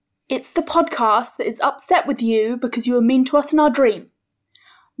It's the podcast that is upset with you because you were mean to us in our dream.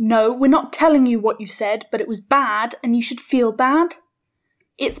 No, we're not telling you what you said, but it was bad and you should feel bad.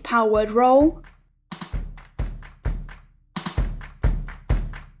 It's Power Word Roll.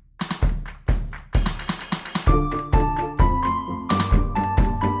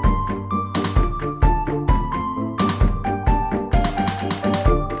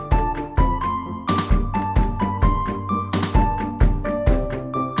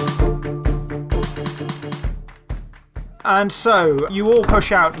 And so, you all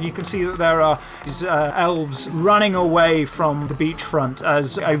push out, and you can see that there are these elves running away from the beachfront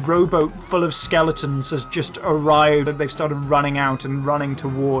as a rowboat full of skeletons has just arrived, and they've started running out and running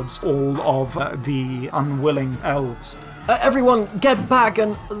towards all of the unwilling elves. Everyone, get back,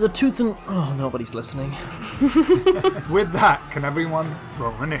 and the tooth and... Oh, nobody's listening. With that, can everyone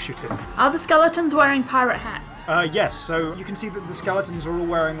roll initiative? Are the skeletons wearing pirate hats? Yes, so you can see that the skeletons are all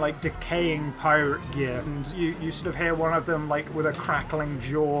wearing, decaying pirate gear, and you sort of hear one of them, with a crackling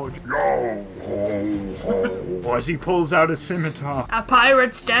jaw, yo, ho, ho, as he pulls out a scimitar. A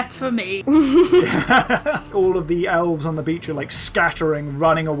pirate's death for me. All of the elves on the beach are, scattering,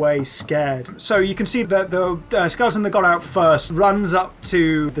 running away, scared. So you can see that the skeleton that got out first runs up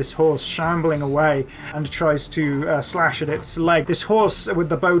to this horse shambling away and tries to slash at its leg. This horse with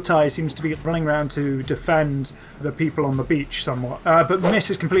the bow tie seems to be running around to defend the people on the beach somewhat, but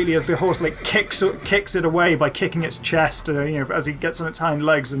misses completely as the horse kicks it away by kicking its chest, as he gets on its hind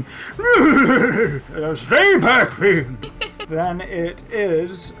legs and stay back, Then it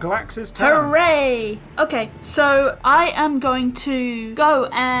is Glax's turn. Hooray! Okay, so I am going to go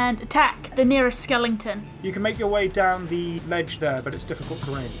and attack the nearest skeleton. You can make your way down the ledge there, but it's difficult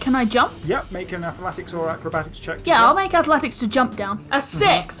terrain. Can I jump? Yep, make an athletics or acrobatics check. Yeah, I'll make athletics to jump down. A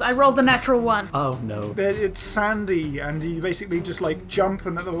 6! I rolled a natural 1. Oh, no. It's sandy, and you basically just, jump,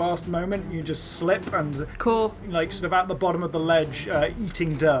 and at the last moment, you just slip and... Cool. Sort of at the bottom of the ledge,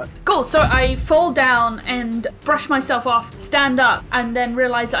 eating dirt. Cool, so I fall down and brush myself off, stand up, and then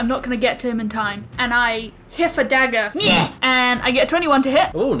realise that I'm not going to get to him in time. And I... hiff a dagger. Yeah. And I get a 21 to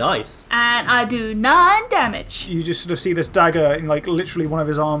hit. Oh, nice. And I do 9 damage. You just sort of see this dagger, and literally one of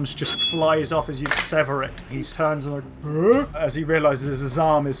his arms just flies off as you sever it. He turns as he realises his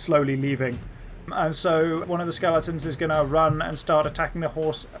arm is slowly leaving. And so one of the skeletons is going to run and start attacking the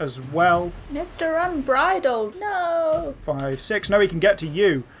horse as well. Mr. Unbridled, no. 5, 6. No, he can get to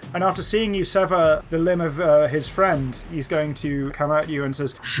you. And after seeing you sever the limb of his friend, he's going to come at you and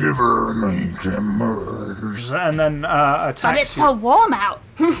says, "Shiver me timbers," and then attacks you. But it's so warm out.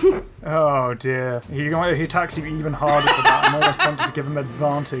 Oh dear. He attacks you even harder for that. I'm almost tempted to give him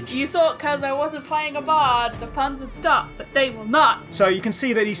advantage. You thought because I wasn't playing a bard, the puns would stop, but they will not. So you can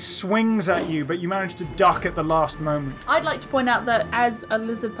see that he swings at you, but you manage to duck at the last moment. I'd like to point out that as a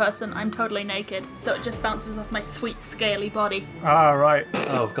lizard person, I'm totally naked, so it just bounces off my sweet scaly body. Ah, right.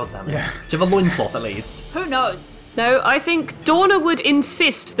 Oh, god damn it. Yeah. Do you have a loincloth at least? Who knows? No, I think Dorna would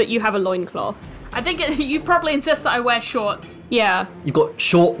insist that you have a loincloth. I think you probably insist that I wear shorts. Yeah. You've got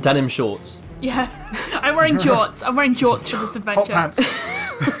short denim shorts. Yeah. I'm wearing jorts. I'm wering jorts for this adventure. Hot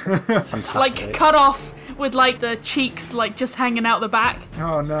pants. Fantastic. Cut off with the cheeks just hanging out the back.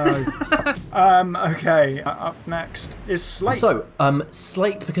 Oh no. Okay. Up next is Slate. So,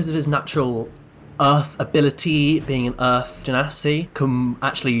 Slate, because of his natural earth ability, being an earth genasi, can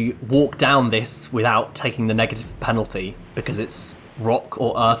actually walk down this without taking the negative penalty because it's rock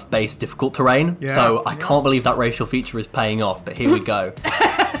or earth-based difficult terrain. Yeah, so I can't believe that racial feature is paying off, but here we go.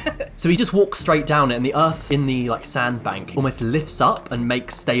 So he just walks straight down it, and the earth in the sandbank almost lifts up and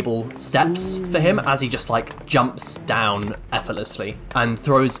makes stable steps for him as he just jumps down effortlessly and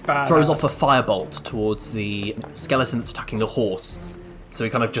throws off a firebolt towards the skeleton that's attacking the horse. So he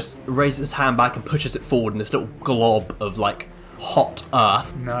kind of just raises his hand back and pushes it forward, and this little glob of hot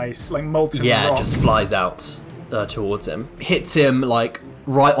earth, nice, molten rock, rock. just flies out towards him, hits him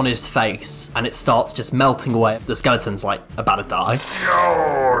right on his face, and it starts just melting away. The skeleton's about to die.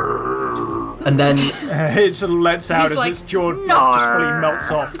 And then it sort of lets out as its jaw just fully melts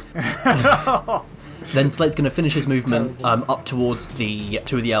off. Then Slate's going to finish his movement up towards the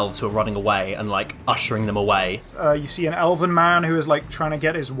two of the elves who are running away and ushering them away. You see an elven man who is trying to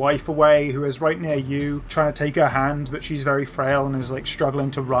get his wife away, who is right near you, trying to take her hand, but she's very frail and is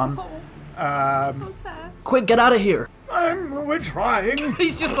struggling to run. So sad. Quick, get out of here! We're trying.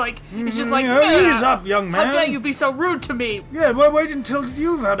 He's just ease up, young man. How dare you be so rude to me? Yeah, well, wait until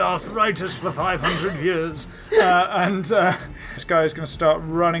you've had arthritis for 500 years. And this guy is going to start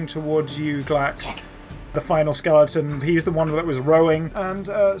running towards you, Glax. Yes. the final skeleton. He's the one that was rowing. And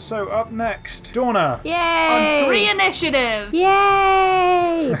so up next, Dorna. Yay! On 3 initiative.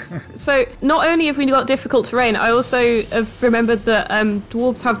 Yay! So not only have we got difficult terrain, I also have remembered that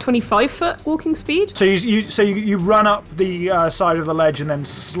dwarves have 25-foot walking speed. So you run up the side of the ledge and then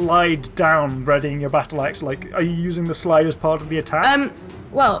slide down, readying your battle axe. Like, are you using the slide as part of the attack?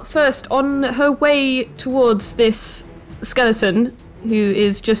 Well, first, on her way towards this skeleton, who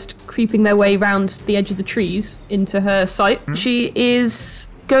is just creeping their way round the edge of the trees into her sight, she is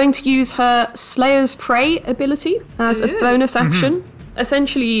going to use her Slayer's Prey ability as a bonus action.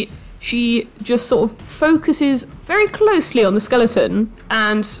 Essentially, she just sort of focuses very closely on the skeleton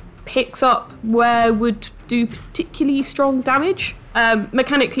and picks up where would do particularly strong damage.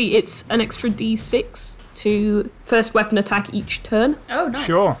 Mechanically, it's an extra d6 to first weapon attack each turn. Oh, nice.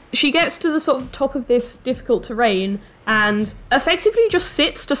 Sure. She gets to the sort of top of this difficult terrain and effectively just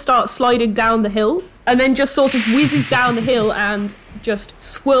sits to start sliding down the hill, and then just sort of whizzes down the hill and just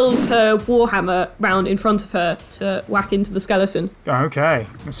swirls her warhammer round in front of her to whack into the skeleton. Okay,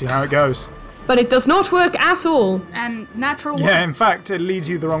 let's see how it goes. But it does not work at all. And natural Yeah, one. in fact, it leads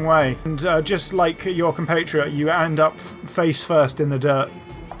you the wrong way. And just like your compatriot, you end up face first in the dirt.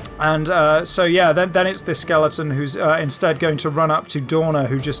 And then it's this skeleton who's instead going to run up to Dorna,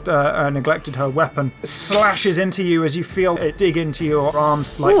 who just neglected her weapon. Slashes into you as you feel it dig into your arm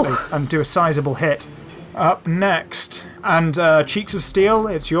slightly and do a sizable hit. Up next, and Cheeks of Steel,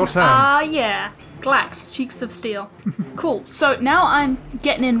 it's your turn. Yeah. Glax, Cheeks of Steel. Cool. So now I'm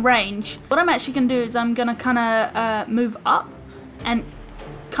getting in range. What I'm actually going to do is I'm going to kind of move up and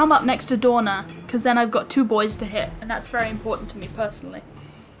come up next to Dorna, because then I've got 2 boys to hit, and that's very important to me personally.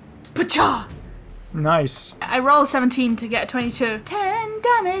 Pacha! Nice. I roll a 17 to get a 22. 10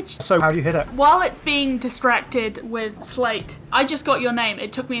 damage! So how do you hit it? While it's being distracted with Slate, I just got your name.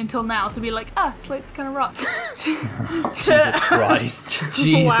 It took me until now to be like, Slate's kind of rough. Jesus Christ.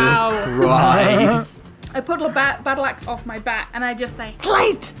 Jesus Wow. Christ. I put a battle axe off my back and I just say,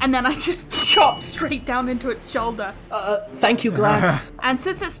 Slate! And then I just chop straight down into its shoulder. Thank you, Glax. And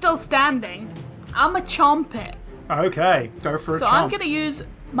since it's still standing, I'm a chomp it. Okay, go for a So chomp. I'm going to use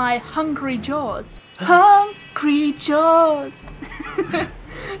my Hungry Jaws. Hungry Jaws!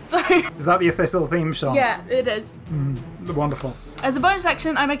 So, Is that the official theme song? yeah, it is. Wonderful. As a bonus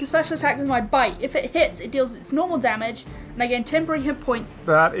action, I make a special attack with my bite. If it hits, it deals its normal damage, and I gain temporary hit points.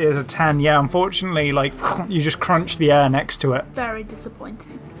 That is a 10. Yeah, unfortunately, you just crunch the air next to it. Very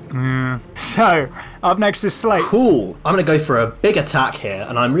disappointing. So, up next is Slate. Cool. I'm going to go for a big attack here,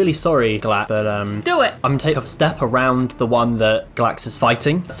 and I'm really sorry, Glax, but Do it! I'm going to take a step around the one that Glax is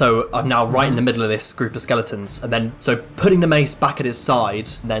fighting. So I'm now right in the middle of this group of skeletons, and then so putting the mace back at his side,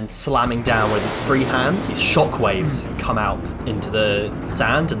 and then slamming down with his free hand. These shockwaves come out into the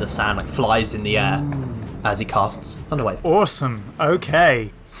sand, and the sand flies in the air as he casts Thunderwave. Awesome.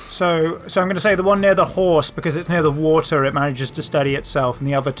 Okay. So I'm going to say the one near the horse, because it's near the water, it manages to steady itself, and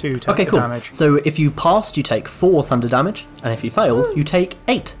the other 2 take Okay, the cool. damage. So if you passed, you take 4 thunder damage, and if you failed, you take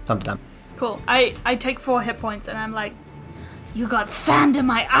 8 thunder damage. Cool. I take 4 hit points, and I'm like, you got sand in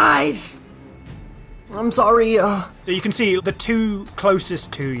my eyes! I'm sorry. So you can see the 2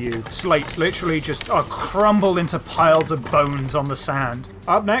 closest to you, Slate, literally just are crumbled into piles of bones on the sand.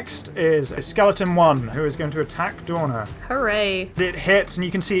 Up next is Skeleton 1, who is going to attack Dorna. Hooray. It hits, and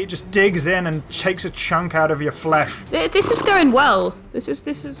you can see it just digs in and takes a chunk out of your flesh. This is going well. This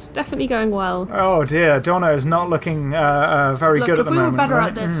is definitely going well. Oh dear, Dorna is not looking very Look, good at if the we were moment. better right?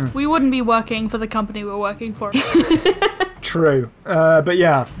 at this, we wouldn't be working for the company we're working for. True. But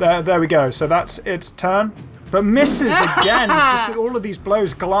yeah, there we go. So that's its turn. But misses again. Just all of these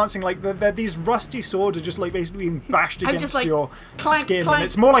blows glancing like these rusty swords are just basically being bashed I'm against just like, your clank, skin. clank, and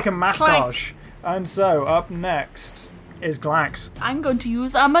it's more like a massage. And so up next is Glax. I'm going to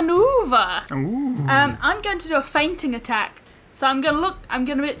use a maneuver. Ooh. I'm going to do a feinting attack. So I'm going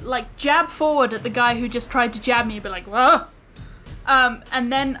to jab forward at the guy who just tried to jab me and be like, whoa.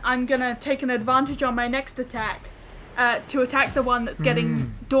 And then I'm going to take an advantage on my next attack to attack the one that's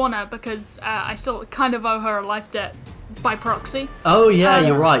getting Dorna, because I still kind of owe her a life debt by proxy. Oh yeah,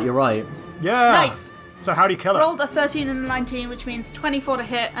 you're right. Yeah. Nice. So how do you kill it? Rolled a 13 and a 19, which means 24 to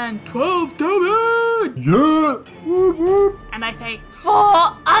hit and 12 damage. Yeah. Whoop, whoop. And I say, for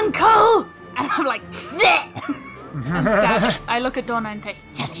Uncle! And I'm like, bleh! And stab. I look at Dorna and say,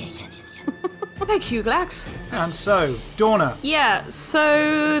 yes. Thank you, Glax. And so, Dorna. Yeah,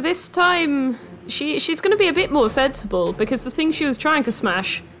 so this time she's going to be a bit more sensible, because the thing she was trying to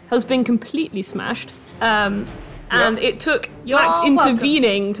smash has been completely smashed. And it took You're Glax welcome.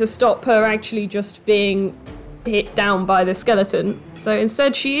 intervening to stop her actually just being hit down by the skeleton. So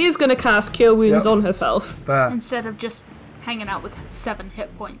instead, she is going to cast Cure Wounds Yep. on herself. There. Instead of just hanging out with 7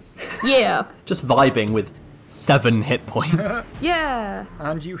 hit points. Yeah. Just vibing with 7 hit points. Yeah.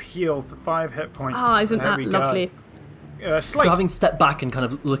 And you heal for 5 hit points. Ah, isn't There that we go. lovely? Slate. So having stepped back and kind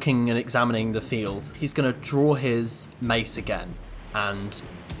of looking and examining the field, he's going to draw his mace again and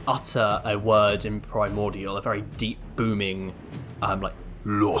utter a word in Primordial, a very deep, booming, like,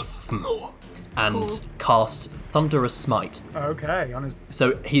 Lothno, and Cool. cast Thunderous Smite. Okay, on his...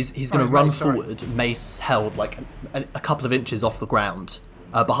 So he's going to his run mace, sorry. forward, mace held like a couple of inches off the ground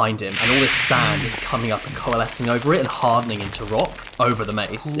behind him, and all this sand is coming up and coalescing over it and hardening into rock over the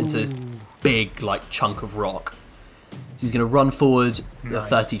mace, into this big like chunk of rock. So he's going to run forward Nice.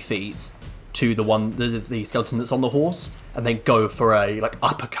 30 feet to the skeleton that's on the horse, and then go for a like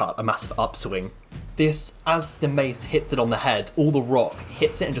uppercut, a massive upswing. This, as the mace hits it on the head, all the rock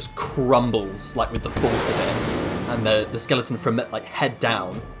hits it and just crumbles like with the force of it, and the skeleton from like head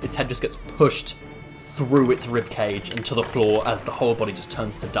down, its head just gets pushed through its rib cage and to the floor as the whole body just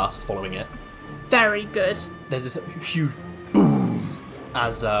turns to dust following it. Very good. There's this huge boom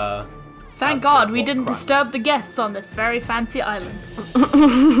as Thank As God the we rock didn't cracks. disturb the guests on this very fancy island.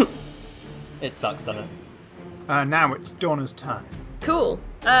 it sucks, doesn't it? now it's Donna's turn. Cool.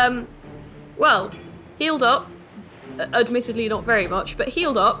 Well, healed up. Admittedly, not very much, but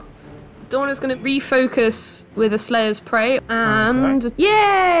healed up. Donna's going to refocus with a Slayer's Prey, and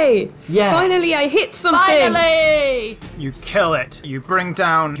yay! Yes! Finally, I hit something. Finally! You kill it. You bring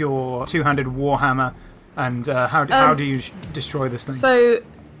down your two-handed warhammer, and how do you destroy this thing? So,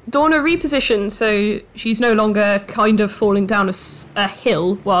 Donna repositions, so she's no longer kind of falling down a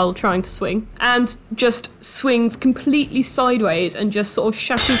hill while trying to swing, and just swings completely sideways and just sort of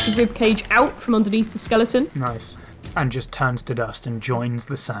shatters the ribcage out from underneath the skeleton. Nice. And just turns to dust and joins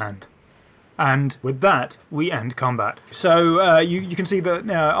the sand. And with that, we end combat. So you can see that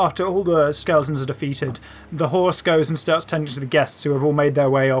after all the skeletons are defeated, the horse goes and starts tending to the guests who have all made their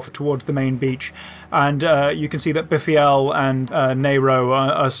way off towards the main beach. And you can see that Biffiel and Nero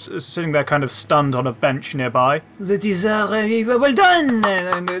are sitting there kind of stunned on a bench nearby. That is well done!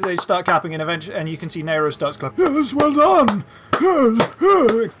 And they start clapping, and eventually, and you can see Nero starts clapping. Yes, well done!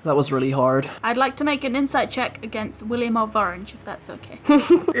 That was really hard. I'd like to make an insight check against William of Orange, if that's okay.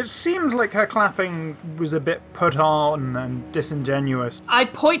 It seems like her clapping was a bit put on and disingenuous. I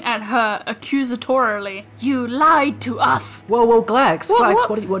point at her accusatorially. You lied to us. Whoa, Glax,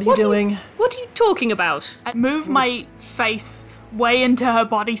 what are you doing? What are you talking about? I move my face way into her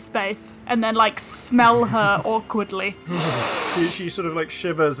body space and then like smell her awkwardly. She sort of like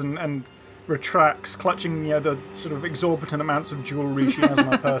shivers and retracts, clutching the sort of exorbitant amounts of jewelry she has on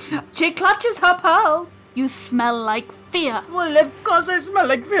her person. She clutches her pearls. You smell like fear. Well, of course I smell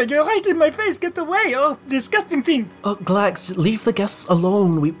like fear. You're right in my face. Get away. Oh, disgusting thing. Glax, leave the guests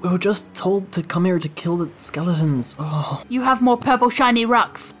alone. We were just told to come here to kill the skeletons. Oh. You have more purple shiny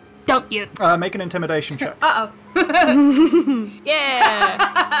rocks, don't you? Make an intimidation check.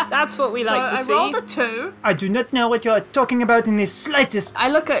 Yeah, that's what we like to I see. rolled a 2. I do not know what you are talking about in the slightest. I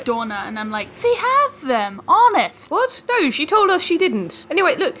look at Donna and I'm like, we have them, honest. What? No, she told us she didn't.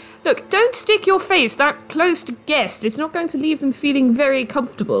 Anyway, look, don't stick your face that close to guests. It's not going to leave them feeling very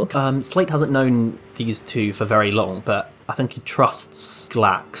comfortable. Slate hasn't known these two for very long, but I think he trusts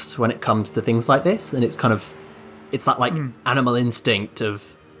Glax when it comes to things like this, and it's that like animal instinct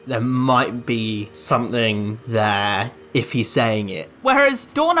of there might be something there if he's saying it. Whereas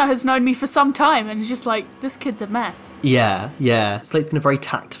Donna has known me for some time and is just like, this kid's a mess. Yeah. Slate's going to very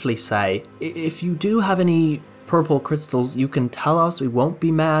tactfully say, if you do have any purple crystals, you can tell us. We won't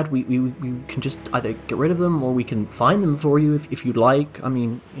be mad. We can just either get rid of them or we can find them for you if you'd like. I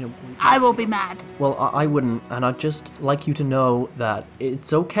mean, I will be mad. well, I wouldn't, and I'd just like you to know that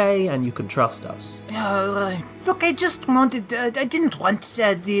it's okay and you can trust us. Look, I just wanted. I didn't want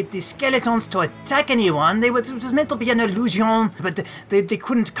the skeletons to attack anyone. It was meant to be an illusion, but they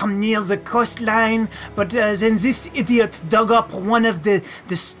couldn't come near the coastline. But then this idiot dug up one of the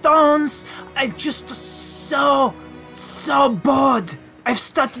stones. I just so bored. I've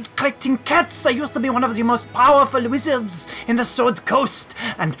started collecting cats. I used to be one of the most powerful wizards in the Sword Coast,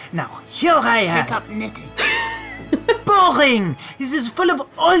 and now here I am. Pick up knitting. Boring! This is full of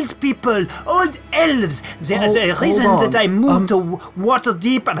old people, old elves. There's a reason hold that I on. moved to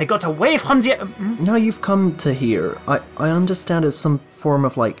Waterdeep and I got away from the... Now you've come to here. I understand it's some form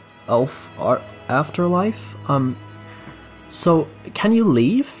of like elf afterlife. So can you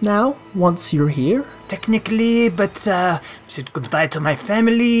leave now once you're here? Technically, but I said goodbye to my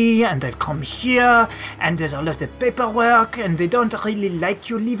family and I've come here and there's a lot of paperwork and they don't really like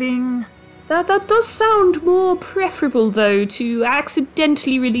you leaving. That does sound more preferable, though, to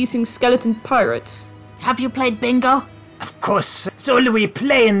accidentally releasing skeleton pirates. Have you played bingo? Of course, it's all we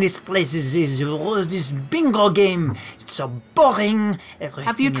play in this place is this bingo game. It's so boring.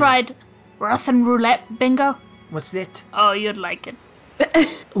 Have you tried Russian roulette bingo? What's that? Oh, you'd like it.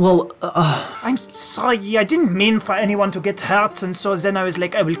 Well, I'm sorry, I didn't mean for anyone to get hurt, and so then I was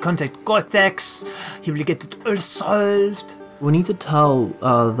like, I will contact Cortex. He will get it all solved. we need to tell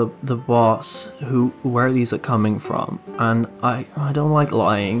the boss where these are coming from, and I don't like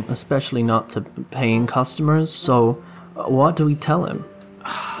lying, especially not to paying customers. So, what do we tell him?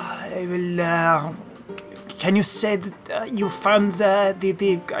 I will. Can you say that you found the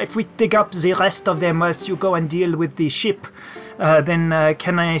if we dig up the rest of them as you go and deal with the ship, then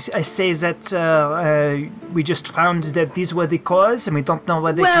can I say that we just found that these were the cores and we don't know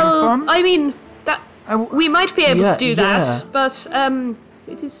where they came from? Well, I mean, that we might be able to do that, but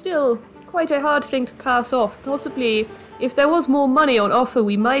it is still quite a hard thing to pass off. Possibly, if there was more money on offer,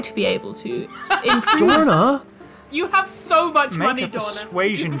 we might be able to improve. Dorna? You have so much money, Make a Donna.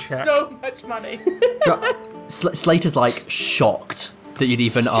 persuasion You have check. So much money. Slater's like shocked that you'd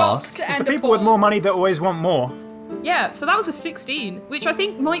even ask. It's the people with more money that always want more. Yeah, so that was a 16, which I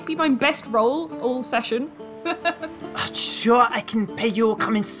think might be my best roll all session. Sure, I can pay you.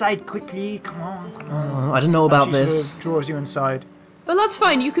 Come inside quickly. Come on. I don't know about She this. sort of draws you inside. But that's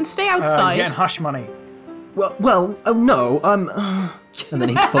fine, you can stay You're outside. getting hush money. Well, oh no, and then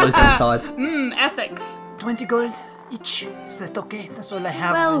he follows inside. Ethics. 20 gold each. Is that okay? That's all I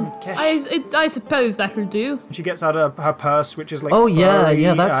have Well, in cash. I suppose that will do. She gets out of her purse, which is like Oh yeah, furry,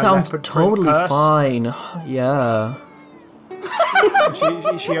 that sounds leopard print totally purse. fine. Yeah.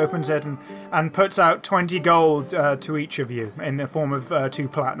 And she opens it and puts out 20 gold to each of you in the form of 2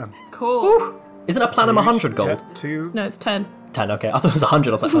 platinum. Cool. Isn't a platinum 100 gold? Get 2. No, it's 10. 10, okay. I thought it was 100.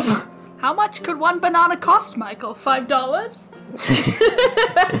 I was like, oh. How much could one banana cost, Michael? $5?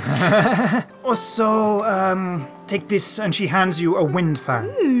 Also, take this, and she hands you a wind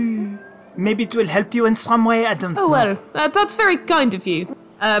fan. Maybe it will help you in some way. I don't know. Oh well, that's very kind of you.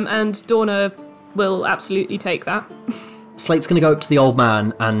 And Dorna will absolutely take that. Slate's gonna go up to the old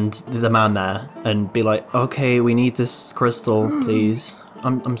man and the man there and be like, okay, we need this crystal, please.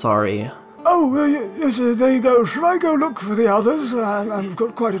 I'm sorry. Oh, yes, there you go. Should I go look for the others? I've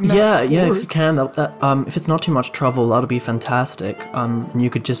got quite a knack Yeah, for if it. you can. If it's not too much trouble, that'll be fantastic. And you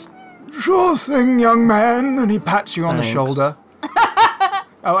could just... Sure thing, young man. And he pats you on the Thanks. shoulder.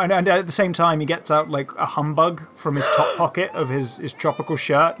 Oh, and at the same time, he gets out like a humbug from his top pocket of his tropical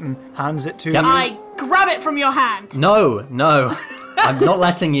shirt and hands it to Yep. you. I grab it from your hand. No. I'm not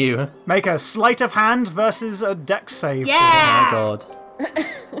letting you. Make a sleight of hand versus a dex save. Oh Yeah. my god.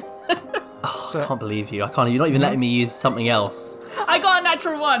 I can't believe you. I can't. You're not even letting me use something else. I got a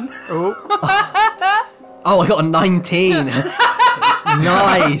natural 1. Oh, Oh, I got a 19.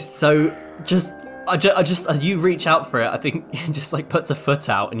 Nice. So I just as you reach out for it, I think it just like puts a foot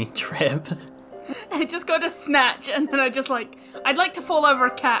out and you trip. I just go to snatch, and then I'd like to fall over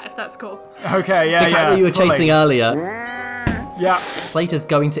a cat if that's cool. okay, yeah, The cat yeah. that you were fully. chasing earlier. Yeah, Slater's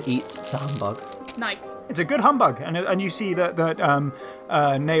going to eat the humbug. Nice. it's a good humbug, and you see that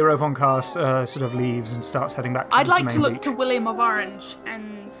Nero von Kars sort of leaves and starts heading back. I'd towards like the to main look beach. to William of Orange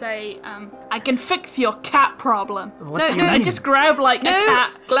and say, I can fix your cat problem. What do you I mean? just grab a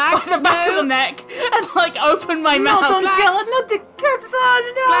cat Glax, by the back of no. the neck and open my No, mouth. don't Glax. kill it. Not the cats.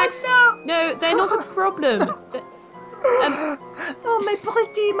 Oh, Glax, no. no, they're not a problem. Oh, my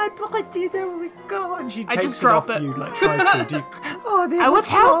pretty. There we go. And she I takes just it off drop it. you, like tries to. Do you- Oh, there I we was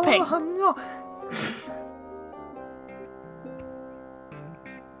go. helping. Oh, no.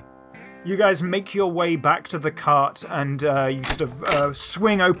 You guys make your way back to the cart and you sort of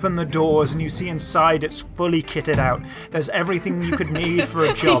swing open the doors and you see inside it's fully kitted out. There's everything you could need for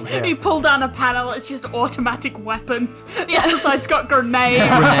a job You here. pull down a panel, it's just automatic weapons. The other side's got grenades.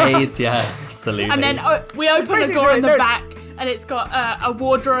 Grenades, yeah, absolutely. And then we open the basically door in the no- back, and it's got a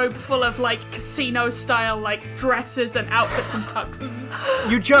wardrobe full of casino-style dresses and outfits and tuxes.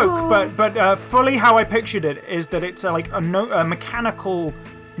 You joke, but fully how I pictured it is that it's a mechanical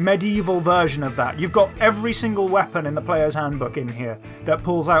medieval version of that. You've got every single weapon in the player's handbook in here that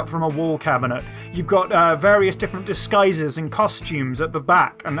pulls out from a wall cabinet. You've got various different disguises and costumes at the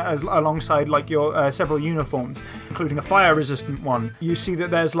back, and alongside your several uniforms, including a fire-resistant one. You see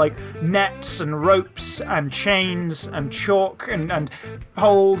that there's nets and ropes and chains and chalk and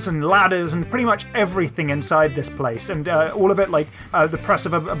poles and ladders and pretty much everything inside this place, and all of it the press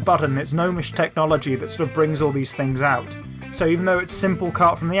of a button. It's gnomish technology that sort of brings all these things out. So even though it's simple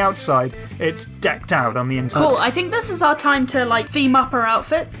cut from the outside, it's decked out on the inside. Cool. I think this is our time to like theme up our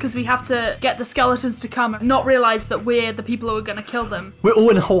outfits because we have to get the skeletons to come and not realize that we're the people who are going to kill them. We're all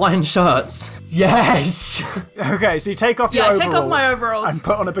in Hawaiian shirts. Yes. Okay, so you take off your Yeah, I overalls. take off my overalls And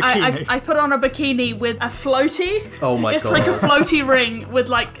put on a bikini. I put on a bikini with a floaty. Oh my It's god. like a floaty ring with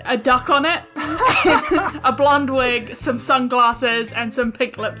like a duck on it, a blonde wig, some sunglasses, and some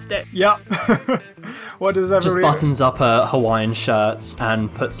pink lipstick. Yep. What does Just every... buttons up her Hawaiian shirts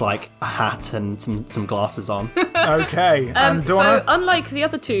and puts like a hat and some glasses on. Okay, and So Donna? unlike the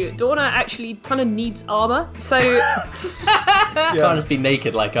other two, Dorna actually kind of needs armor. So Can't just be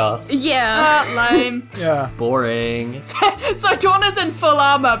naked like us. yeah, Lame. Yeah. Boring. So Donna's in full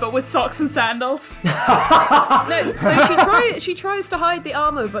armor, but with socks and sandals. no. So she tries to hide the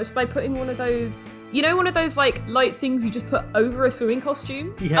armor, but by putting one of those, one of those like light things you just put over a swimming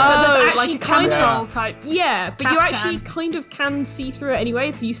costume. Yeah. But there's Oh, actually like a kind of camisole type. Yeah, but you Kaftan. actually kind of can see through it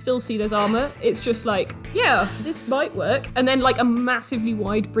anyway, so you still see there's armor. It's just like, yeah, this might work. And then like a massively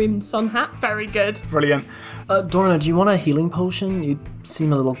wide-brimmed sun hat. Very good. Brilliant. Dorna, do you want a healing potion? You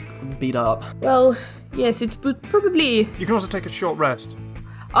seem a little beat up. Well, yes, it would probably... You can also take a short rest.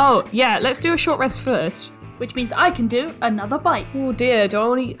 Oh, yeah, let's do a short rest first. Which means I can do another bite. Oh dear, do I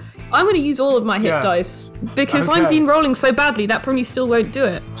want to... I'm going to use all of my hit Yeah. dice. Because Okay. I've been rolling so badly, that probably still won't do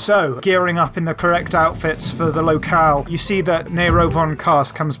it. So, gearing up in the correct outfits for the locale, you see that Nero von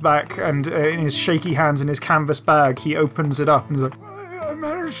Kast comes back and in his shaky hands in his canvas bag, he opens it up and is like, I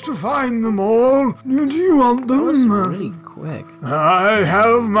managed to find them all. Do you want them? Really quick. I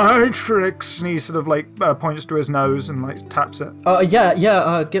have my tricks. And he sort of like points to his nose and like taps it.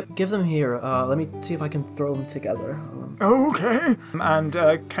 Yeah. Give them here. Let me see if I can throw them together. Okay. And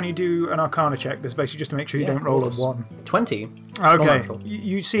can you do an Arcana check? This is basically just to make sure you Yeah, don't of roll a course. 1. 20. Okay. Natural.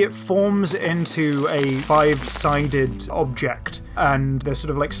 You see it forms into a 5-sided object, and they're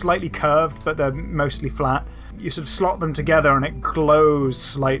sort of like slightly curved, but they're mostly flat. You sort of slot them together and it glows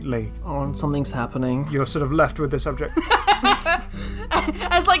slightly. Oh, something's happening. You're sort of left with this object.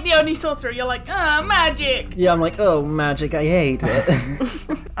 As like the only sorcerer, you're like, magic. Yeah, I'm like, oh, magic, I hate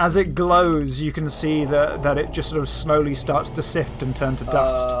it. As it glows, you can see that it just sort of slowly starts to sift and turn to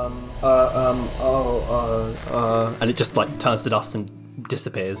dust. And it just like turns to dust and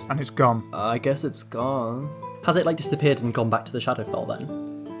disappears. And it's gone. I guess it's gone. Has it like disappeared and gone back to the Shadowfell then?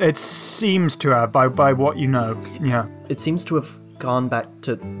 It seems to have, by what you know. Yeah. It seems to have gone back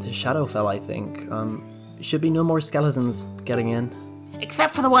to the Shadowfell, I think. Should be no more skeletons getting in.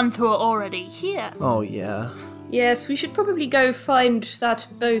 Except for the ones who are already here. Oh, yeah. Yes, we should probably go find that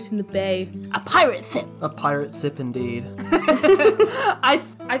boat in the bay. A pirate ship. A pirate ship indeed.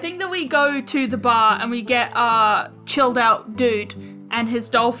 I think that we go to the bar and we get our chilled out dude and his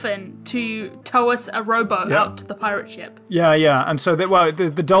dolphin to tow us a rowboat Yeah. out to the pirate ship. Yeah. And so,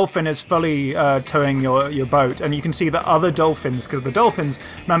 the dolphin is fully towing your boat, and you can see that other dolphins, because the dolphins,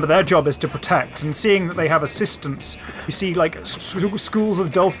 remember, their job is to protect, and seeing that they have assistance, you see, like, schools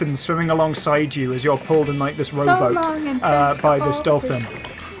of dolphins swimming alongside you as you're pulled in, like, this rowboat long and thanks by for this all dolphin.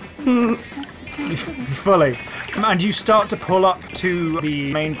 Fully. And you start to pull up to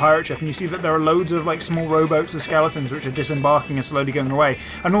the main pirate ship, and you see that there are loads of like small rowboats of skeletons which are disembarking and slowly going away.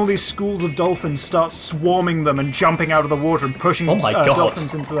 And all these schools of dolphins start swarming them and jumping out of the water and pushing Oh my God.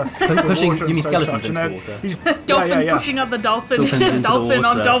 dolphins into the Pushing- water. you and mean so skeletons such. into And the water? these- Dolphins yeah. pushing other dolphin. Dolphins into the dolphin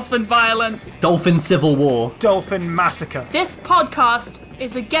on water. dolphin violence. Dolphin Civil War. Dolphin massacre. This podcast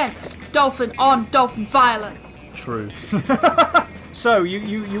is against dolphin on dolphin violence. True. So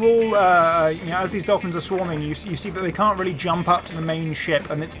you all, as these dolphins are swarming, you see that they can't really jump up to the main ship,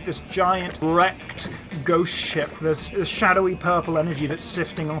 and it's this giant wrecked ghost ship. There's a shadowy purple energy that's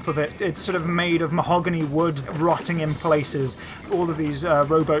sifting off of it. It's sort of made of mahogany wood, rotting in places. All of these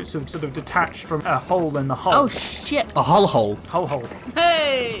rowboats have sort of detached from a hole in the hull. Oh shit. A hull hole. Hull hole.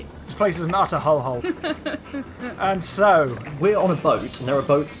 Hey. This place is an utter hull hole. And so, We're on a boat, and there are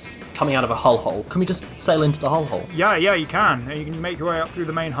boats coming out of a hull hole. Can we just sail into the hull hole? yeah, you can. You can make your way up through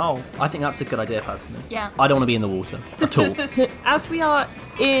the main hull. I think that's a good idea, personally. Yeah. I don't want to be in the water at all. As we are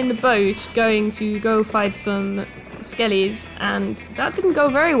in the boat going to go find some skellies, and that didn't go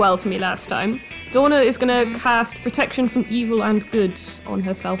very well for me last time, Dorna is going to cast Protection from Evil and Good on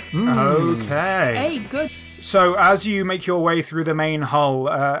herself. Okay. Hey, good. So as you make your way through the main hull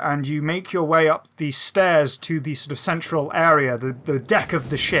and you make your way up the stairs to the sort of central area, the deck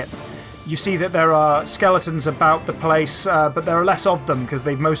of the ship, you see that there are skeletons about the place, but there are less of them because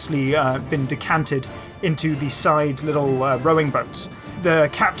they've mostly been decanted into the side little rowing boats. The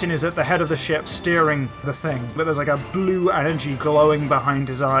captain is at the head of the ship steering the thing, but there's like a blue energy glowing behind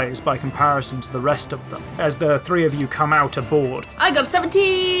his eyes by comparison to the rest of them. As the three of you come out aboard. I got a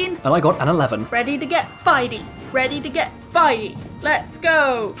 17. And I got an 11. Ready to get fighty. Ready to get fighty. Let's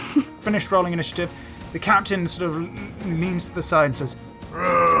go. Finished rolling initiative. The captain sort of leans to the side and says,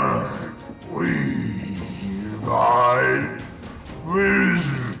 We invite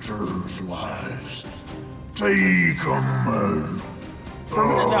visitors last. Take 'em.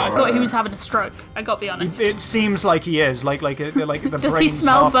 No, I thought he was having a stroke. I gotta be honest. it seems like he is, like the Does he brain's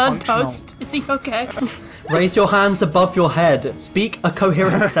smell half burnt functional. toast? Is he okay? Raise your hands above your head. Speak a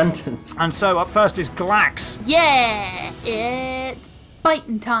coherent sentence. And so up first is Glax. Yeah, it's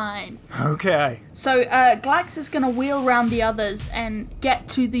biting time. Okay. So Glax is going to wheel round the others and get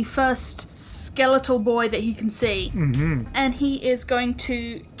to the first skeletal boy that he can see. Mm-hmm. And he is going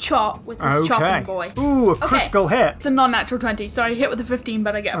to chop with his chopping boy. Ooh, a critical hit. It's a non-natural 20, so I hit with a 15,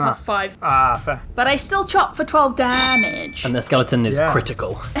 but I get a plus 5. Fair. But I still chop for 12 damage. And the skeleton is Yeah.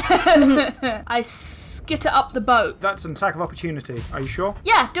 critical. I skitter up the boat. That's an attack of opportunity. Are you sure?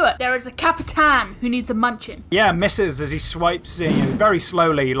 Yeah, do it. There is a Capitan who needs a munchin. Yeah, misses as he swipes you very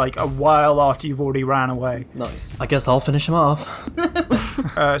slowly, like a while after you've already ran away. Nice. I guess I'll finish him off.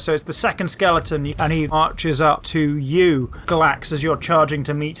 So it's the second skeleton, and he marches up to you, Glax, as you're charging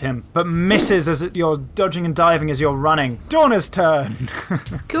to meet him, but misses as you're dodging and diving as you're running. Dorna's turn.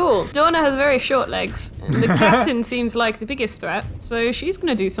 Cool. Dorna has very short legs. And the captain seems like the biggest threat, so she's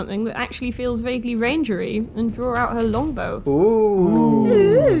going to do something that actually feels vaguely rangery and draw out her longbow.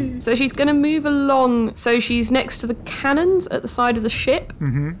 Ooh. So she's going to move along, so she's next to the cannons at the side of the ship.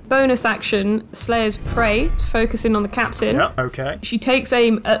 Mm-hmm. Bonus action, Slayer's Prey, to focus in on the captain. Yep, okay. She takes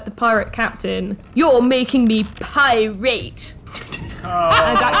aim at the pirate captain. You're making me pirate!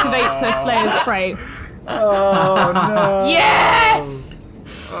 And activates her Slayer's Prey. Oh, no. Yes!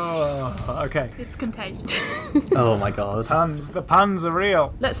 Okay. It's contagious. Oh my god. The puns are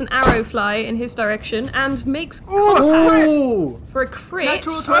real. Lets an arrow fly in his direction and makes contact for a crit.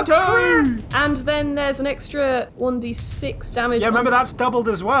 Natural 20! And then there's an extra 1d6 damage Yeah, remember on that's doubled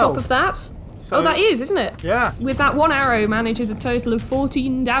as well. top of that. So- that is, isn't it? Yeah. With that one arrow, manages a total of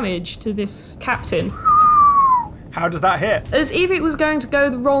 14 damage to this captain. How does that hit? As if it was going to go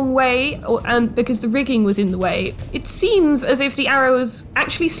the wrong way, and because the rigging was in the way, it seems as if the arrow has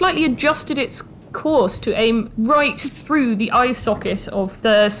actually slightly adjusted its course to aim right through the eye socket of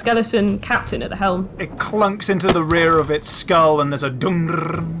the skeleton captain at the helm. It clunks into the rear of its skull, and there's a dung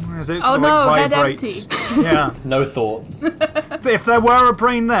as it sort of no, like head vibrates. Yeah. No thoughts. If there were a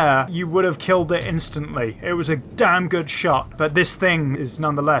brain there, you would have killed it instantly. It was a damn good shot, but this thing is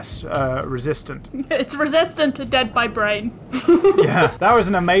nonetheless resistant. It's resistant to dead by brain. Yeah, that was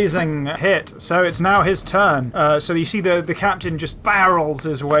an amazing hit. So it's now his turn. So you see the captain just barrels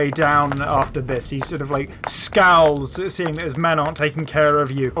his way down after this. He sort of like scowls, seeing that his men aren't taking care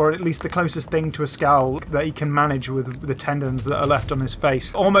of you, or at least the closest thing to a scowl that he can manage with the tendons that are left on his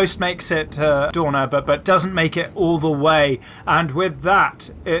face. Almost makes it Dorna, but doesn't make it all the way. And with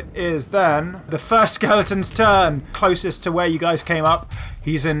that, it is then the first skeleton's turn, closest to where you guys came up.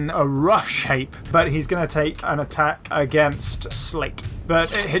 He's in a rough shape, but he's going to take an attack against Slate.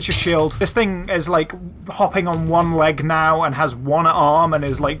 But it hits your shield. This thing is like hopping on one leg now and has one arm and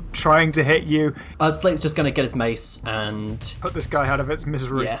is like trying to hit you. Slate's just going to get his mace and... Put this guy out of its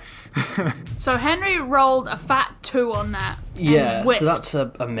misery. Yeah. So Henry rolled a fat 2 on that. and Yeah, whiffed. so that's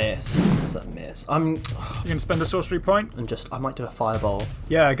a miss. That's a miss. You can spend a sorcery point? I might do a fireball.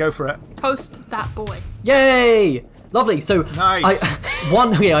 Yeah, go for it. Toast that boy. Yay! Lovely. So Nice.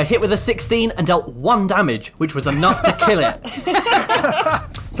 I hit with a 16 and dealt 1 damage, which was enough to kill it.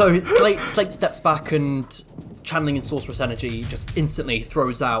 So Slate steps back and, channeling his sorceress energy, just instantly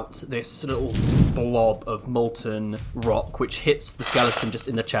throws out this little blob of molten rock, which hits the skeleton just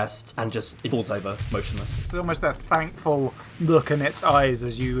in the chest and just it falls over motionless. It's almost a thankful look in its eyes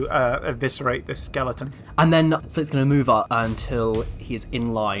as you eviscerate this skeleton. And then Slate's going to move up until he is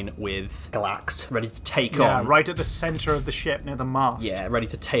in line with Glax, ready to take on. Right at the centre of the ship near the mast. Yeah, ready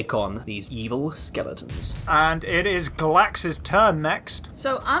to take on these evil skeletons. And it is Glax's turn next.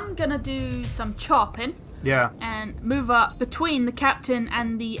 So I'm gonna do some chopping Yeah. and move up between the captain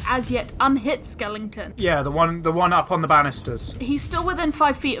and the as yet unhit skeleton. Yeah, the one up on the banisters. He's still within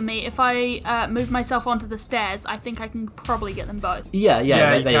 5 feet of me. If I move myself onto the stairs, I think I can probably get them both. Yeah, you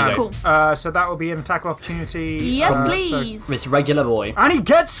there you can. go. Cool. So that will be an attack opportunity. Yes, so- please. This regular boy. And he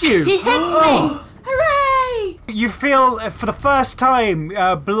gets you! He hits me! Hooray! You feel, for the first time,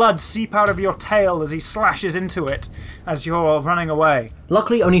 blood seep out of your tail as he slashes into it as you're running away.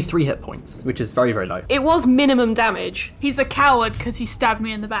 Luckily, only 3 hit points, which is very, very low. It was minimum damage. He's a coward because he stabbed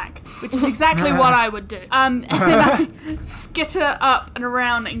me in the back, which is exactly what I would do. And then I skitter up and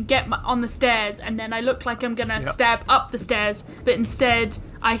around and get on the stairs, and then I look like I'm gonna stab up the stairs, but instead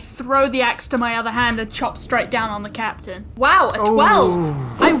I throw the axe to my other hand and chop straight down on the captain. Wow, a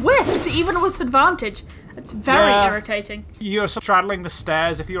 12! I whiffed, even with advantage. It's very irritating. You're straddling the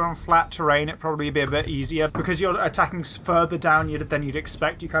stairs. If you're on flat terrain, it'd probably be a bit easier. Because you're attacking further down than you'd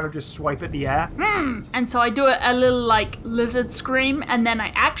expect, you kind of just swipe at the air. And so I do a little, like, lizard scream, and then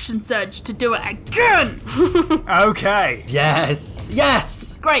I action surge to do it again! Okay. Yes!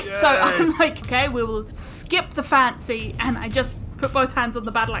 Yes! Great, so I'm like, okay, we will skip the fancy, and I just put both hands on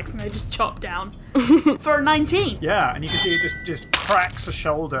the battle axe and I just chop down for a 19. Yeah, and you can see it just cracks a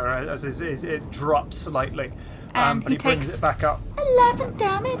shoulder as it drops slightly. And but he he brings takes it back up. 11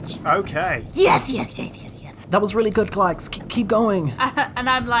 damage. Okay. Yes. That was really good, Glax. Keep going. And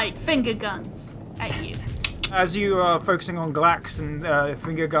I'm like, finger guns at you. As you are focusing on Glax and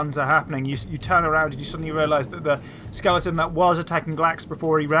finger guns are happening, you turn around and you suddenly realise that the skeleton that was attacking Glax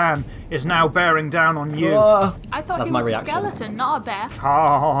before he ran is now bearing down on you. I thought That's he my was reaction. a skeleton, not a bear.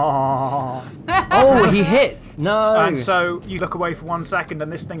 Oh, he hit! No! And so you look away for 1 second and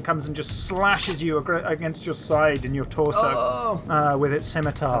this thing comes and just slashes you against your side and your torso with its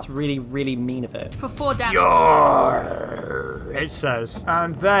scimitar. That's really, really mean of it. For 4 damage. It says.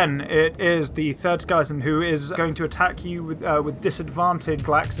 And then it is the third skeleton who is going to attack you with disadvantage,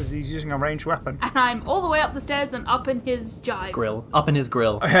 Glax, as he's using a ranged weapon. And I'm all the way up the stairs and up in his jive. Grill. Up in his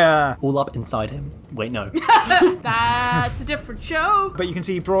grill. Yeah. All up inside him. Wait, no. That's a different show. But you can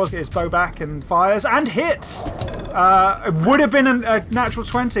see he draws his bow back and fires and hits. It would have been a natural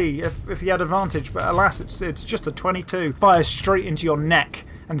 20 if he had advantage, but alas, it's just a 22. Fires straight into your neck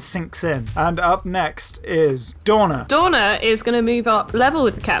and sinks in. And up next is Dorna. Dorna is going to move up level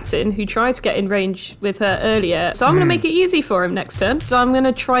with the captain, who tried to get in range with her earlier. So I'm going to make it easy for him next turn. So I'm going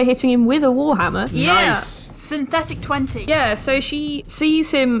to try hitting him with a warhammer. Yeah. Nice. Synthetic 20. Yeah, so she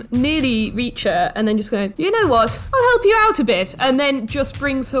sees him nearly reach her and then just going, you know what, I'll help you out a bit. And then just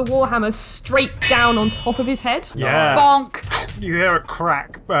brings her warhammer straight down on top of his head. Yeah. Bonk. You hear a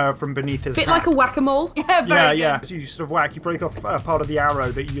crack from beneath his Bit hat. like a whack-a-mole. Yeah, very Yeah. good. So you sort of whack, you break off part of the arrow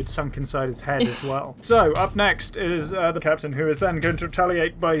that you had sunk inside his head as well. So up next is the captain, who is then going to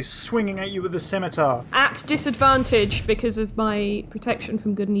retaliate by swinging at you with a scimitar. At disadvantage because of my protection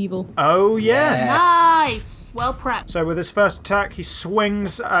from good and evil. Oh yes. Nice. Well prepped. So with his first attack, he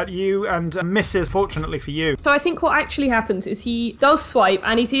swings at you and misses, fortunately for you. So I think what actually happens is he does swipe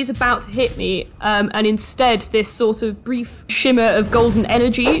and it is about to hit me, and instead this sort of brief shimmer of golden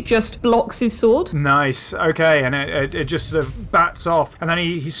energy just blocks his sword. Nice. Okay, and it just sort of bats off, and then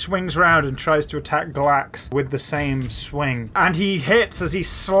he swings round and tries to attack Glax with the same swing. And he hits as he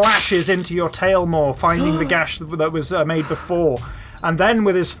slashes into your tail more, finding the gash that was made before. And then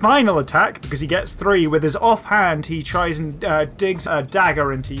with his final attack, because he gets 3, with his offhand, he tries and digs a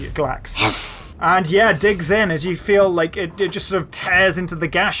dagger into you, Glax. Yes! And yeah, digs in as you feel like it just sort of tears into the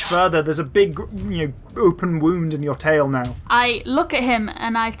gash further. There's a big, open wound in your tail now. I look at him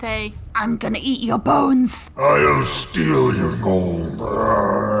and I say, I'm gonna eat your bones. I'll steal your gold.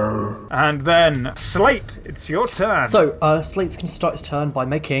 And then, Slate, it's your turn. So, Slate's going to start his turn by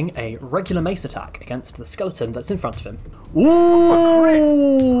making a regular mace attack against the skeleton that's in front of him. Ooh!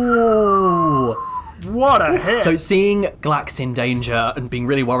 What a hit! So seeing Glax in danger and being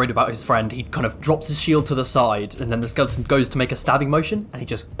really worried about his friend, he kind of drops his shield to the side, and then the skeleton goes to make a stabbing motion, and he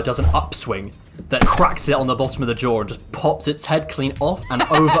just does an upswing that cracks it on the bottom of the jaw and just pops its head clean off and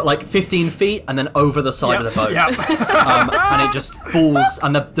over like 15 feet and then over the side of the boat. And it just falls,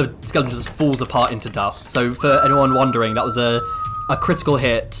 and the skeleton just falls apart into dust. So for anyone wondering, that was a critical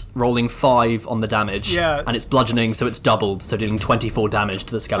hit, rolling 5 on the damage, and it's bludgeoning, so it's doubled, so dealing 24 damage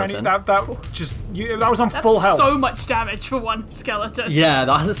to the skeleton. That was on full health. So much damage for one skeleton. Yeah,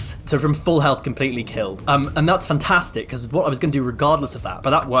 that's so from full health, completely killed. And that's fantastic, because what I was going to do regardless of that, but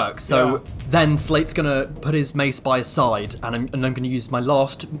that works. So then Slate's going to put his mace by his side, and I'm going to use my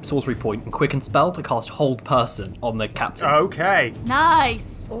last sorcery point and quicken spell to cast Hold Person on the captain. Okay.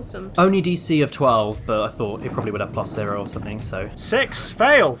 Nice. Awesome. Only DC of 12, but I thought it probably would have +0 or something, so 6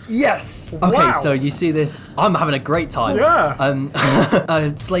 fails. Yes! Okay, Wow. so you see this. I'm having a great time.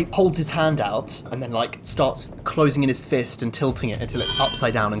 Yeah. Slate holds his hand out and then, like, starts closing in his fist and tilting it until it's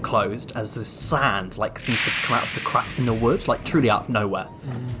upside down and closed as the sand, like, seems to come out of the cracks in the wood, like, truly out of nowhere.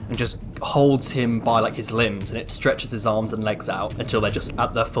 And just holds him by, like, his limbs, and it stretches his arms and legs out until they're just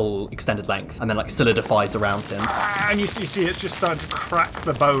at their full extended length, and then, like, solidifies around him. And you see it's just starting to crack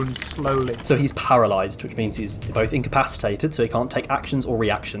the bones slowly. So he's paralyzed, which means he's both incapacitated, so he can't take actions or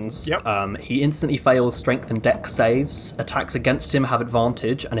reactions. Yep. He instantly fails strength and dex saves. Attacks against him have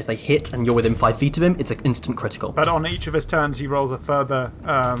advantage, and if they hit and you're within 5 feet of him, it's an instant critical. But on each of his turns, he rolls a further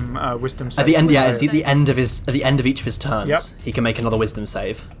wisdom save. At the end, yeah, it's at the end of each of his turns, Yep. he can make another wisdom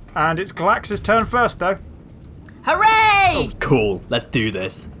save. And it's Galax's turn first, though. Hooray! Cool, let's do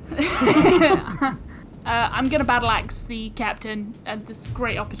this. I'm gonna battle axe the captain at this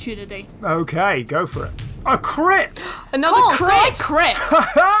great opportunity. Okay, go for it. A crit! Another Cool, crit. so I crit.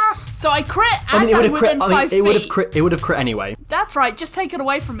 So I crit and it would I'm have crit. within 5 feet. It would have crit anyway. That's right, just take it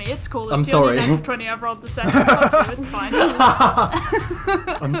away from me. It's cool. It's I'm the only sorry. natural 20 I've rolled the second time. It's fine.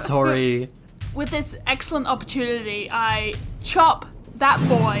 I'm sorry. With this excellent opportunity, I chop that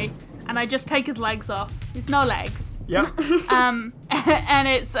boy and I just take his legs off. There's no legs. Yep. And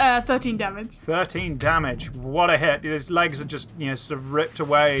it's 13 damage. 13 damage. What a hit. His legs are just, sort of ripped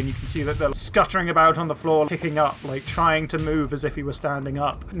away, and you can see that they're scuttering about on the floor, kicking up, like trying to move as if he were standing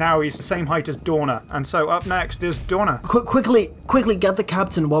up. Now he's the same height as Dorna. And so up next is Dorna. Quickly get the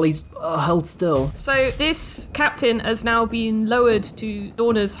captain while he's held still. So this captain has now been lowered to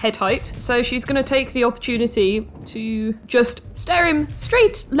Dorna's head height, so she's going to take the opportunity to just stare him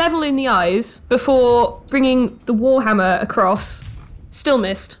straight level in the eyes before bringing the warhammer across. Still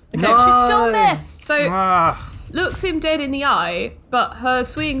missed. Okay. She still missed. So Ah, looks him dead in the eye, but her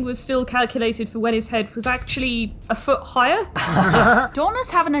swing was still calculated for when his head was actually a foot higher.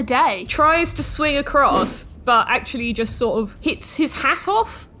 Dorna's having a day. Tries to swing across, but actually just sort of hits his hat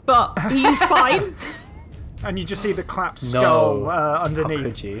off, but he's fine. and you just see the clapped skull underneath. How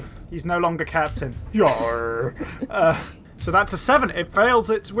could you? He's no longer captain. Yar. So that's a 7. It fails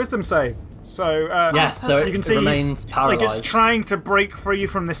its wisdom save. So Yes, so you can see it remains like paralyzed. it's trying to break free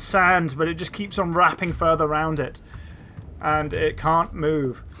from this sand, but it just keeps on wrapping further around it, and it can't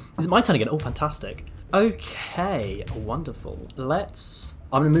move. Is it my turn again? Oh, fantastic. Okay, wonderful. I'm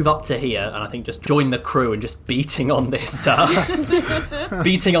going to move up to here and I think just join the crew and just beating on this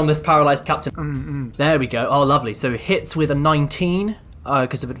paralyzed captain. There we go. Oh, lovely. So it hits with a 19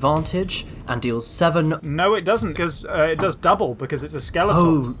 because of advantage and deals 7. No, it doesn't, because it does double because it's a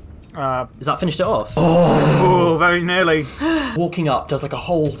skeleton. Is that finished it off? Oh, very nearly. Walking up, does like a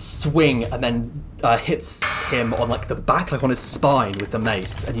whole swing and then hits him on like the back, like on his spine with the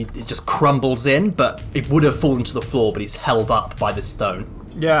mace, and it just crumbles in, but it would have fallen to the floor, but he's held up by the stone.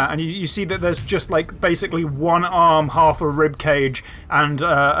 Yeah, and you see that there's just like basically one arm, half a rib cage, and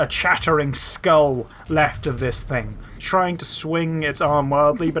a chattering skull left of this thing. Trying to swing its arm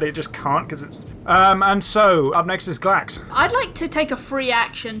wildly, but it just can't because it's... and so, up next is Glax. I'd like to take a free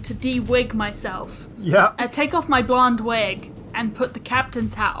action to de-wig myself. Yep, Take off my blonde wig and put the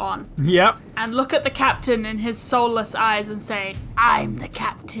captain's hat on. yep. And look at the captain in his soulless eyes and say, I'm the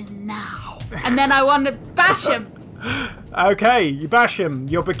captain now. And then I want to bash him. Okay, you bash him.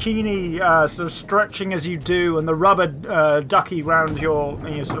 Your bikini sort of stretching as you do, and the rubber ducky round your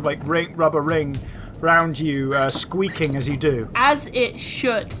sort of like rubber ring round you, squeaking as you do. As it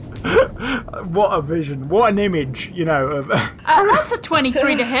should. What a vision! What an image! Of That's a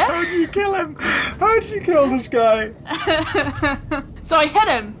 23 to hit. how did you kill him? How did you kill this guy? So I hit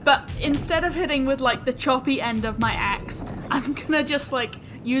him, but instead of hitting with like the choppy end of my axe, I'm gonna just like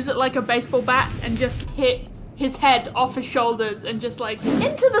use it like a baseball bat and just hit his head off his shoulders and just like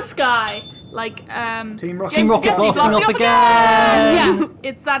into the sky. Like Team Rocket. James Rocket Jesse blasting off again! Yeah,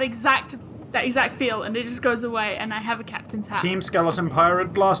 it's that exact feel, and it just goes away, and I have a captain's hat. Team Skeleton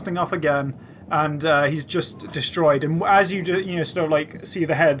Pirate blasting off again, and he's just destroyed. And as you sort of like see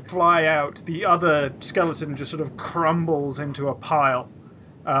the head fly out, the other skeleton just sort of crumbles into a pile,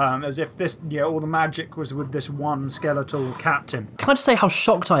 as if this all the magic was with this one skeletal captain. Can I just say how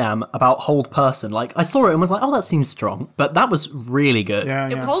shocked I am about hold person? Like, I saw it and was like, oh, that seems strong. But that was really good. Yeah,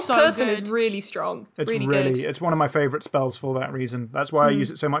 It yeah. was Hold so person good. is really strong. It's really good. it's one of my favourite spells for that reason. That's why I use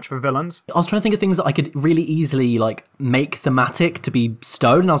it so much for villains. I was trying to think of things that I could really easily, like, make thematic to be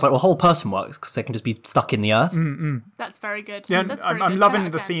stone. And I was like, well, hold person works because they can just be stuck in the earth. That's very good. Yeah, That's very I'm good. loving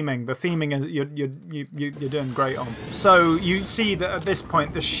 10 the out of 10. theming. The theming is you're doing great on. So you see that at this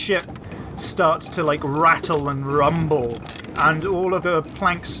point the ship starts to like rattle and rumble and all of the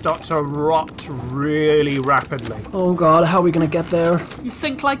planks start to rot really rapidly. Oh god, how are we gonna get there? You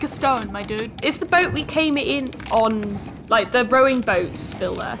sink like a stone, my dude. Is the boat we came in on, like the rowing boat,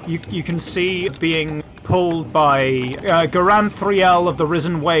 still there? You can see being pulled by Garanthriel of the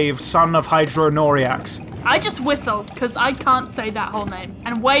Risen Wave, son of Hydronoriax. I just whistle, because I can't say that whole name,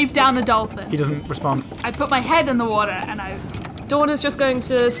 and wave down a dolphin. He doesn't respond. I put my head in the water and I... Dorna's just going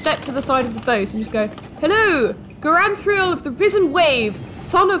to step to the side of the boat and just go, "Hello, Garanthriel of the Risen Wave,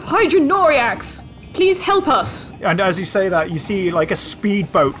 son of Hydronoriax. Please help us." And as you say that, you see like a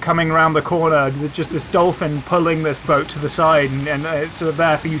speedboat coming around the corner with just this dolphin pulling this boat to the side, and it's sort of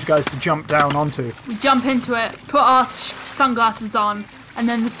there for you guys to jump down onto. We jump into it, put our sunglasses on, and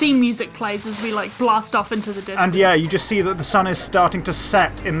then the theme music plays as we like blast off into the distance. And yeah, you just see that the sun is starting to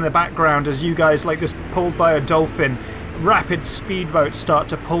set in the background as you guys, like this pulled by a dolphin, rapid speedboats start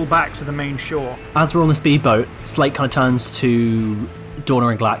to pull back to the main shore. As we're on the speedboat, Slate kind of turns to Dorna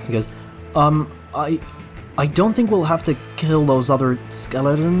and Glax and goes, I don't think we'll have to kill those other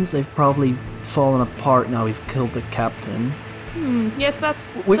skeletons. They've probably fallen apart now we've killed the captain. Yes, that's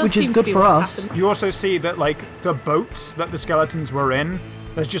Which is good for us. You also see that like the boats that the skeletons were in,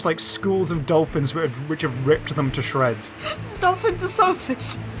 there's just like schools of dolphins which have ripped them to shreds. These dolphins are so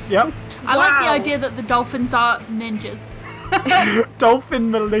vicious. Yep. I like the idea that the dolphins are ninjas.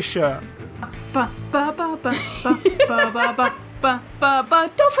 Dolphin militia. Ba ba ba ba ba ba ba ba ba ba ba.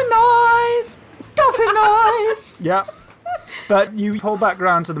 Dolphin noise. Dolphin noise. Yep. But you pull back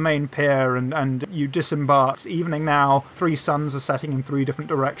round to the main pier and you disembark. It's evening now. 3 suns are setting in 3 different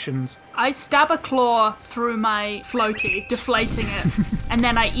directions. I stab a claw through my floaty, deflating it, and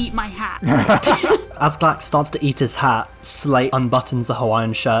then I eat my hat. As Glax starts to eat his hat, Slate unbuttons the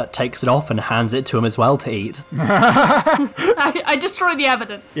Hawaiian shirt, takes it off, and hands it to him as well to eat. I destroy the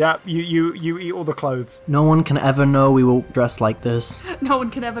evidence. Yeah, you eat all the clothes. No one can ever know we will dress like this. No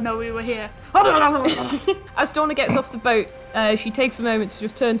one can ever know we were here. As Dorna gets off the boat, she takes a moment to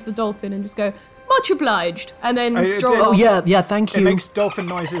just turn to the dolphin and just go, "Much obliged," and then stroll Oh off. yeah, thank It you. makes dolphin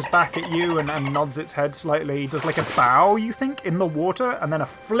noises back at you and nods its head slightly. Does like a bow, you think, in the water, and then a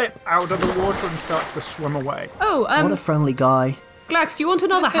flip out of the water and starts to swim away. Oh, What a friendly guy. Glax, do you want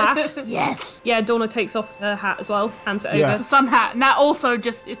another hat? Yes. Yeah, Dorna takes off her hat as well, hands it Yeah. over. The sun hat, and that also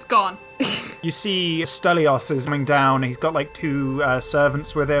just, it's gone. You see Stelios is coming down. He's got like 2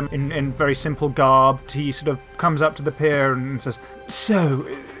 servants with him in very simple garb. He sort of comes up to the pier and says, "So,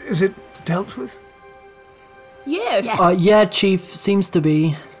 is it dealt with?" Yes. Yeah, Chief, seems to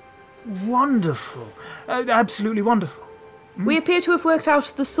be. Wonderful. Absolutely wonderful. We appear to have worked out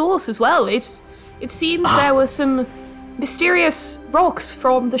the source as well. It seems there were some mysterious rocks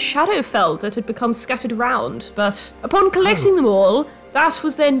from the Shadowfell that had become scattered around, but upon collecting them all, that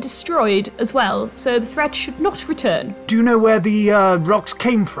was then destroyed as well, so the threat should not return. Do you know where the rocks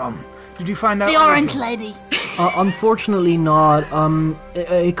came from? Did you find out? The orange lady. Unfortunately not.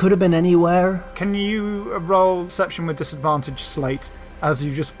 It could have been anywhere. Can you roll deception with disadvantage, Slate, as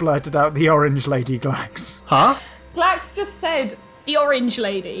you just blurted out the orange lady, Glax? Huh? Glax just said the orange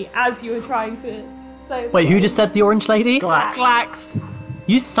lady as you were trying to say. Wait, who just said the orange lady? Glax. Glax.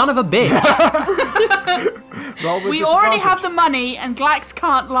 You son of a bitch. Roll with We already disadvantage. have the money, and Glax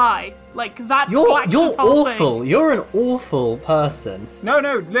can't lie. Like, that's You're Glax's whole awful. thing. You're an awful person. No,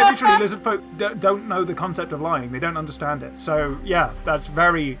 literally, lizard folk don't know the concept of lying. They don't understand it. So, yeah, that's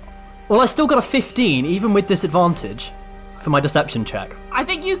very... Well, I still got a 15, even with disadvantage, for my deception check. I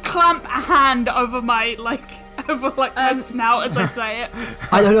think you clamp a hand over my, my snout as I say it.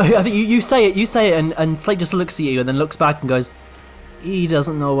 I don't know. I think you say it, and Slate just looks at you and then looks back and goes, "He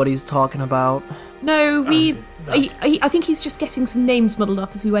doesn't know what he's talking about." No, I think he's just getting some names muddled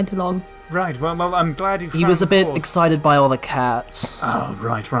up as we went along. Right, well, I'm glad you found He was a the bit cause. excited by all the cats. Oh,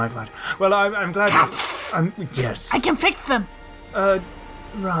 right. Well, I'm glad... yes. I can fix them.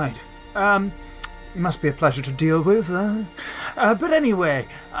 Right. It must be a pleasure to deal with. But anyway,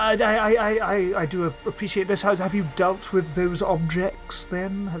 I do appreciate this. Have you dealt with those objects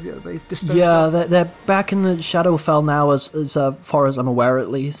then? Have they disposed Yeah, of? they're back in the Shadowfell now, as far as I'm aware,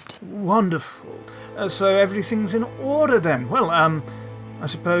 at least. Wonderful. So everything's in order then. Well, I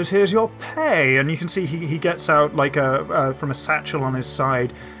suppose here's your pay. And you can see he gets out like from a satchel on his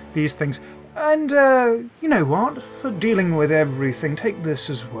side these things. And you know what? For dealing with everything, take this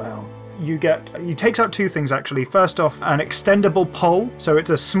as well. he takes out two things actually. First off, an extendable pole. So it's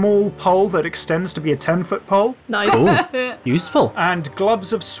a small pole that extends to be a 10-foot pole. Nice. Ooh, useful. And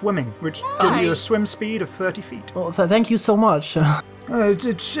gloves of swimming, which give you a Nice. swim speed of 30 feet. Well, thank you so much. At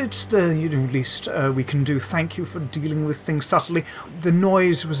least we can do. Thank you for dealing with things subtly. The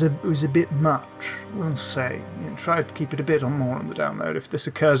noise was a bit much, we'll say. Try to keep it a bit more on the down low if this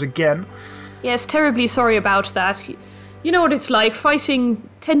occurs again. Yes, terribly sorry about that. You know what it's like. Fighting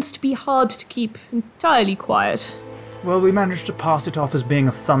tends to be hard to keep entirely quiet. Well, we managed to pass it off as being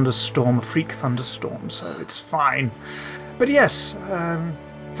a thunderstorm, a freak thunderstorm, so it's fine. But yes,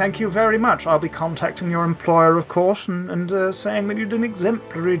 thank you very much. I'll be contacting your employer, of course, and saying that you did an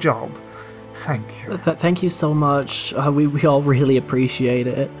exemplary job. Thank you. Thank you so much. We all really appreciate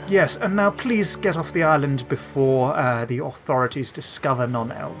it. Yes, and now please get off the island before the authorities discover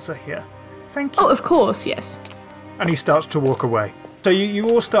non-elves are here. Thank you. Oh, of course, yes. And he starts to walk away. So you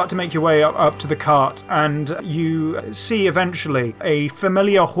all start to make your way up to the cart, and you see eventually a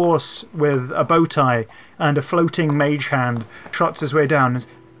familiar horse with a bow tie and a floating mage hand trots his way down.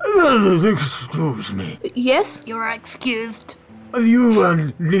 Excuse me. Yes? You're excused. Are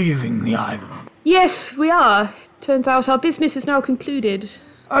you leaving the island? Yes, we are. Turns out our business is now concluded.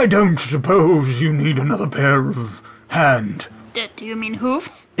 I don't suppose you need another pair of hands. Do you mean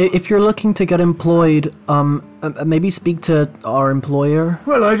hoof? If you're looking to get employed, maybe speak to our employer.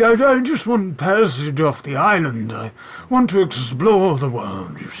 Well, I just want passage off the island. I want to explore the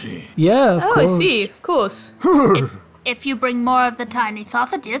world, you see. Yeah, of Oh, I course. see, of course. If you bring more of the tiny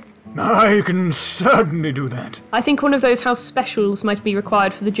sausages. I can certainly do that. I think one of those house specials might be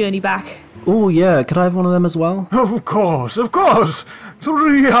required for the journey back. Oh, yeah, could I have one of them as well? Of course, of course.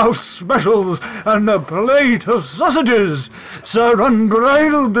 3 house specials and a plate of sausages. Sir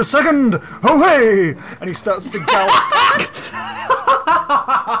Unbridled II, away! And he starts to gallop.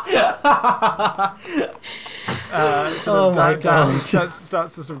 Oh my down. He God.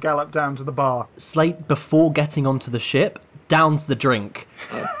 starts to sort of gallop down to the bar. Slate, before getting onto the ship, downs the drink,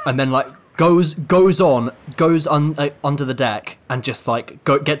 and then goes under the deck and just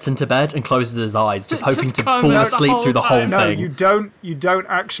gets into bed and closes his eyes, just hoping Just to coma fall the asleep whole through the whole time. No, thing. you don't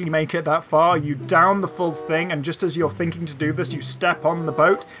actually make it that far. You down the full thing, and just as you're thinking to do this, you step on the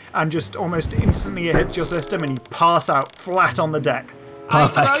boat, and just almost instantly it hits your system, and you pass out flat on the deck. I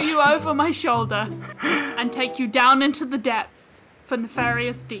Perfect. throw you over my shoulder and take you down into the depths for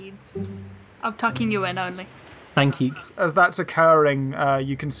nefarious deeds. I'm tucking you in only. Thank you. As that's occurring,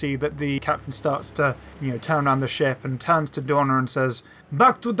 you can see that the captain starts to, turn around the ship and turns to Donna and says,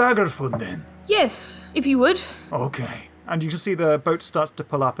 Back to Daggerfoot, then. Yes, if you would. Okay. and you can see the boat starts to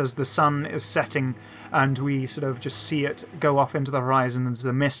pull up as the sun is setting, and we sort of just see it go off into the horizon as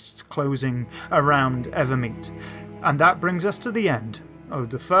the mist's closing around Evermeet. And that brings us to the end of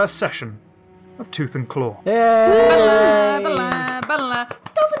the first session of Tooth and Claw. Dolphin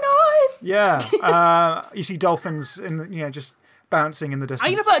noise! Yeah, you see dolphins just bouncing in the distance.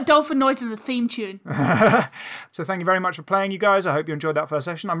 I'm going to put a dolphin noise in the theme tune. So thank you very much for playing, you guys. I hope you enjoyed that first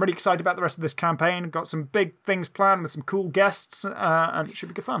session. I'm really excited about the rest of this campaign. Got some big things planned with some cool guests, and it should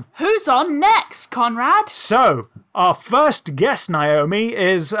be good fun. Who's on next, Conrad? So, our first guest, Naomi,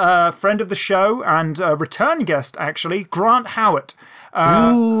 is a friend of the show and a return guest, actually, Grant Howitt.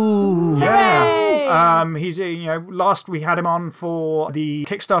 Ooh. Yeah. He's last we had him on for the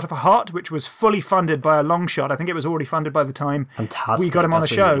Kickstarter for Heart, which was fully funded by a long shot. I think it was already funded by the time Fantastic. we got him on the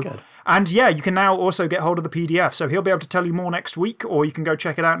That's show. really good. And yeah, you can now also get hold of the PDF, so he'll be able to tell you more next week, or you can go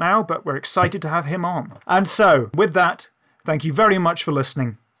check it out now, but we're excited to have him on. And so, with that, thank you very much for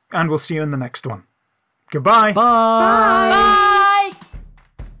listening, and we'll see you in the next one. Goodbye. Bye!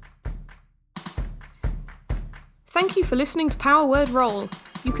 Thank you for listening to Power Word Roll.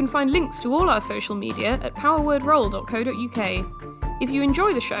 You can find links to all our social media at powerwordroll.co.uk. If you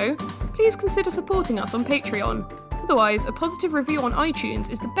enjoy the show, please consider supporting us on Patreon. Otherwise, a positive review on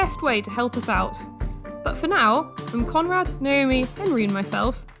iTunes is the best way to help us out. But for now, from Conrad, Naomi, Henry and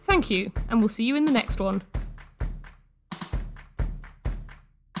myself, thank you, and we'll see you in the next one.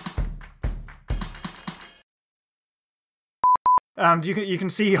 And you can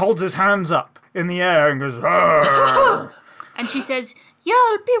see he holds his hands up in the air and goes, "Arr." And she says,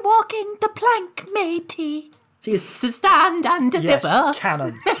 "You'll be walking the plank, matey. She says, stand and Yes, deliver.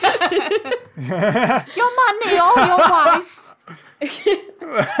 canon. Your money or your wife."